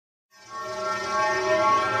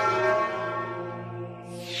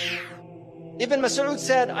Ibn Mas'ud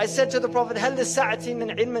said, I said to the Prophet, هل للساعة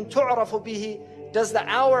من علم تعرف به? Does the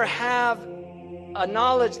hour have a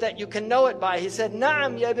knowledge that you can know it by? He said,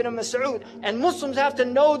 Na'am, ya Ibn Mas'ud. And Muslims have to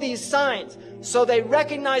know these signs so they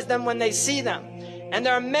recognize them when they see them. And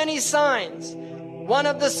there are many signs. One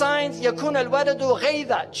of the signs, يكون الولد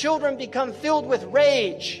غيظا, children become filled with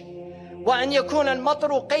rage. وأن يكون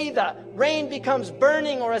المطر قيظا, rain becomes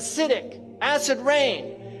burning or acidic, acid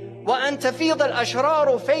rain. وأن تفيض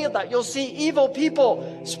الأشرار فيضا, you'll see evil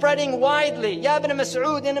people spreading widely. يا ابن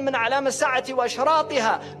مسعود إن من علامة الساعة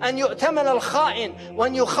وأشراطها أن يؤتمن الخائن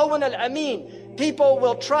وأن يخون الأمين. People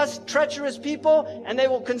will trust treacherous people and they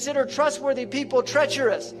will consider trustworthy people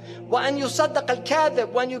treacherous. وأن يصدق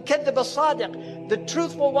الكاذب وأن يكذب الصادق. The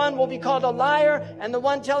truthful one will be called a liar and the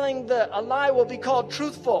one telling a lie will be called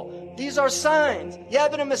truthful. These are signs. يا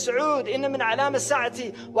ابن مسعود إن من علامة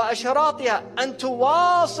الساعة وأشراطها أن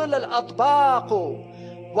تواصل الأطباق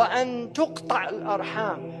وأن تقطع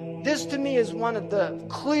الأرحام. This to me is one of the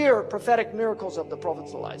clear prophetic miracles of the Prophet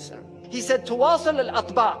ﷺ. He said, تواصل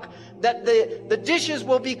الأطباق, that the dishes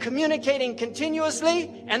will be communicating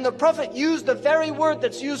continuously, and the Prophet used the very word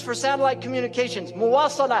that's used for satellite communications,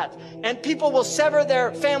 muwasalat, and people will sever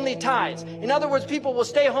their family ties. In other words, people will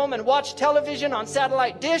stay home and watch television on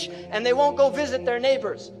satellite dish, and they won't go visit their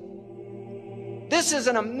neighbors. This is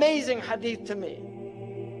an amazing hadith to me.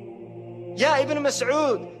 يا ابن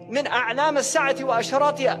مسعود من أعلام الساعة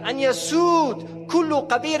وأشراطها أن يسود كل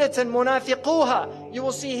قبيلة منافقوها. You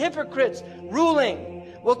will see hypocrites ruling.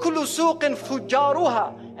 وكل سوق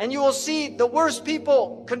فجارها. And you will see the worst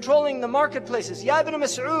people controlling the marketplaces. يا ابن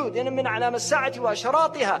مسعود إن من أعلام الساعة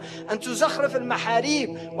وأشراطها أن تزخرف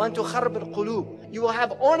المحاريب وأن تخرب القلوب. You will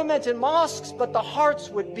have ornamented mosques, but the hearts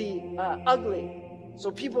would be ugly. So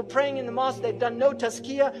people praying in the mosque, they've done no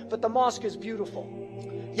tazkiyah, but the mosque is beautiful.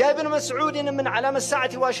 يا ابن مسعود إن من علامة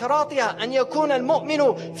الساعة وأشراطها أن يكون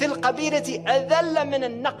المؤمن في القبيلة أذل من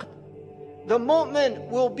النقد. The mu'min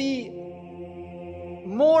will be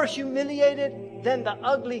more humiliated than the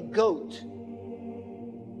ugly goat.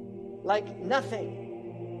 Like nothing.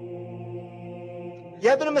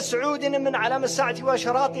 يا ابن مسعود إن من علامة الساعة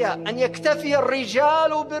وأشراطها أن يكتفي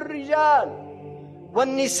الرجال بالرجال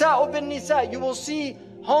والنساء بالنساء. You will see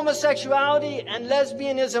homosexuality and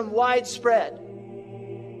lesbianism widespread.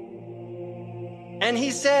 And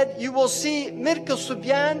he said, you will see Mirk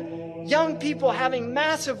al-Subyan, young people having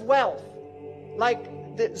massive wealth. Like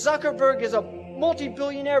Zuckerberg is a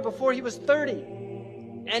multi-billionaire before he was 30.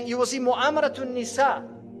 And you will see Mu'amaratun Nisa.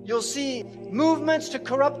 You'll see movements to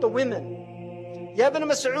corrupt the women. يا ابن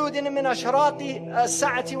مسعود إن من أشراط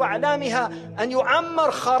الساعة وأعلامها أن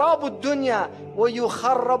يعمر خراب الدنيا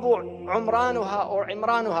ويخرب عمرانها or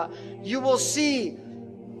عمرانها. You will see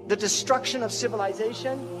the destruction of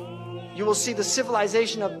civilization. You will see the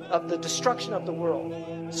civilization of the destruction of the world.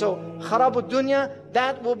 So, خراب الدنيا,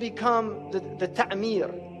 that will become the ta'mir.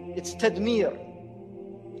 It's tadmir.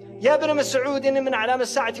 يا ابن مسعود إن من علامة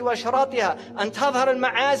الساعة وأشراطها أن تظهر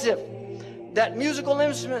المعازف. That musical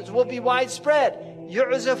instruments will be widespread.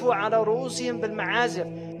 يعزف على رؤوسهم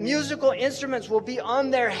بالمعازف. Musical instruments will be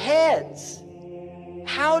on their heads.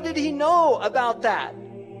 How did he know about that?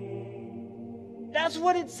 That's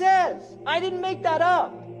what it says. I didn't make that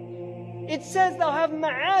up. It says they'll have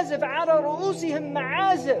ma'azif, على رؤوسهم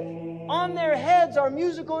ma'azif. On their heads are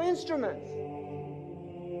musical instruments.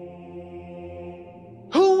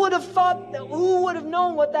 Who would have thought that, who would have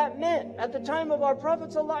known what that meant at the time of our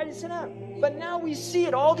Prophet ﷺ? But now we see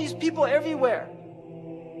it, all these people everywhere.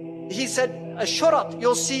 He said, Ashurat,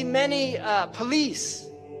 you'll see many police.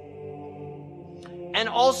 And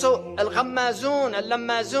also Al-Ghammazun,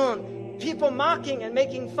 Al-Lammazun, people mocking and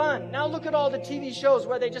making fun. Now look at all the TV shows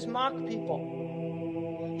where they just mock people.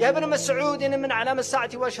 يا ابن مسعود إن من علامة الساعة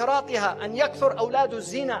وأشراطها أن يكثر أولاد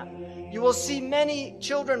الزنا. You will see many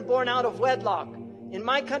children born out of wedlock. In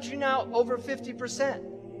my country now, over 50%.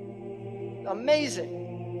 Amazing.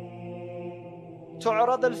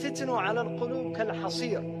 تعرض الفتن على القلوب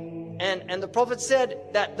كالحصير. And the Prophet said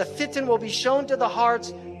that the fitan will be shown to the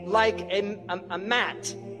hearts like a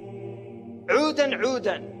mat. عودا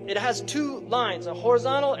عودا. It has two lines, a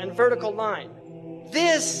horizontal and vertical line.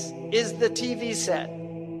 This is the TV set.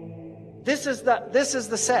 This is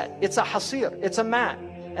the set. It's a hasir. It's a mat.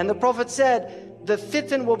 And the Prophet said the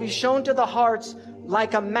fitan will be shown to the hearts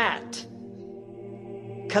like a mat.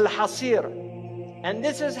 Kal hasir. And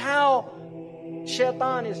this is how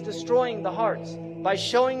shaitan is destroying the hearts, by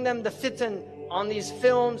showing them the fitan on these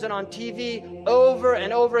films and on TV over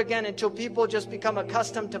and over again until people just become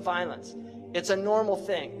accustomed to violence. It's a normal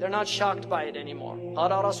thing. They're not shocked by it anymore.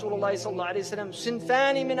 قال رسول الله صلى الله عليه وسلم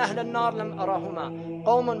صنفان من أهل النار لم أرهما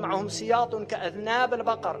قوم معهم سياط كأذناب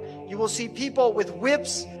البقر. You will see people with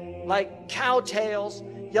whips like cow tails.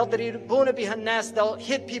 يضربون بها الناس. They'll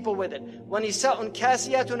hit people with it. ونساء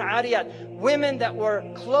كاسيات عاريات. Women that were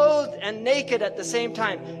clothed and naked at the same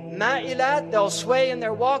time. مائلات, they'll sway in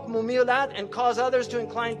their walk. مميلات, and cause others to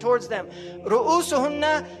incline towards them.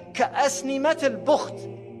 رؤوسهن كأسنمة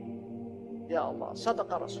البخت. Ya Allah,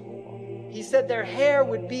 Sadaqa Rasulullah. He said their hair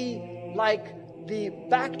would be like the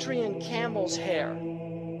Bactrian camel's hair.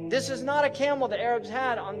 This is not a camel the Arabs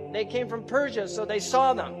had. They came from Persia, so they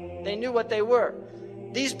saw them. They knew what they were.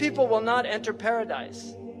 These people will not enter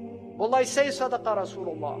paradise. Will I say Sadaqa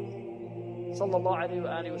Rasulullah? Sallallahu alayhi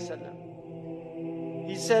wa sallam.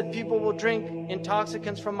 He said people will drink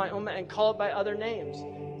intoxicants from my ummah and call it by other names.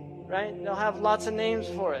 Right? They'll have lots of names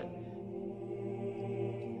for it.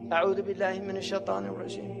 أعوذ بالله من الشيطان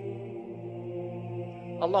الرجيم.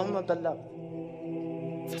 اللهم بلغ.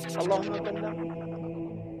 اللهم بلغ.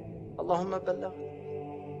 اللهم بلغ.